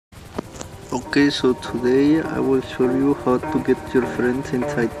Okay, so today I will show you how to get your friends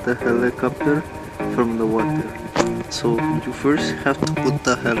inside the helicopter from the water. So you first have to put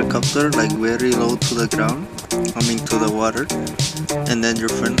the helicopter like very low to the ground, to the water, and then your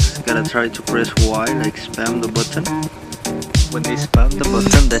friends gotta try to press Y, like spam the button. When they spam the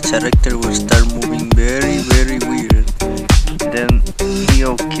button, the character will start moving very weird. Then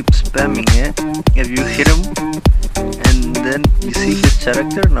he'll keep spamming it. If you hit him, and then you see his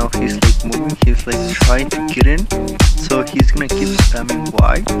character, now he's like moving, he's like trying to get in, so he's gonna keep spamming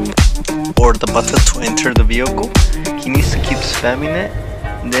Y or the button to enter the vehicle. He needs to keep spamming it.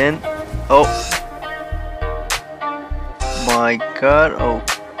 Then oh my god,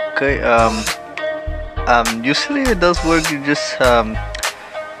 okay, usually it does work. You just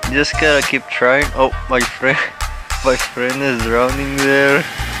gotta keep trying. Oh, my friend is drowning there.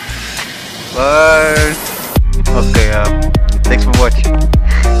 Bye. Okay, thanks for watching.